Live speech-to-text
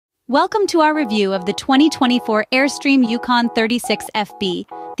Welcome to our review of the 2024 Airstream Yukon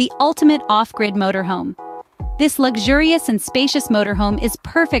 36FB, the ultimate off-grid motorhome. This luxurious and spacious motorhome is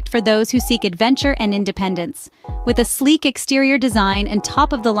perfect for those who seek adventure and independence. With a sleek exterior design and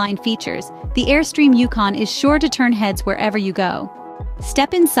top-of-the-line features, the Airstream Yukon is sure to turn heads wherever you go.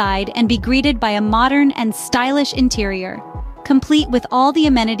 Step inside and be greeted by a modern and stylish interior, complete with all the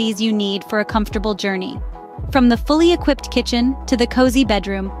amenities you need for a comfortable journey. From the fully equipped kitchen to the cozy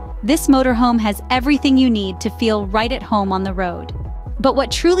bedroom, this motorhome has everything you need to feel right at home on the road. But what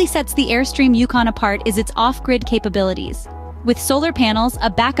truly sets the Airstream Yukon apart is its off-grid capabilities. With solar panels, a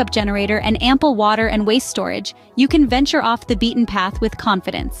backup generator, and ample water and waste storage, you can venture off the beaten path with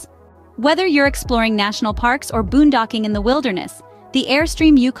confidence. Whether you're exploring national parks or boondocking in the wilderness, the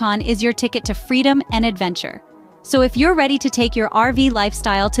Airstream Yukon is your ticket to freedom and adventure. So if you're ready to take your RV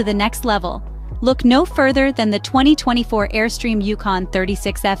lifestyle to the next level, look no further than the 2024 Airstream Yukon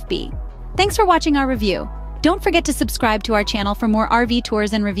 36FB. Thanks for watching our review. Don't forget to subscribe to our channel for more RV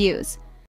tours and reviews.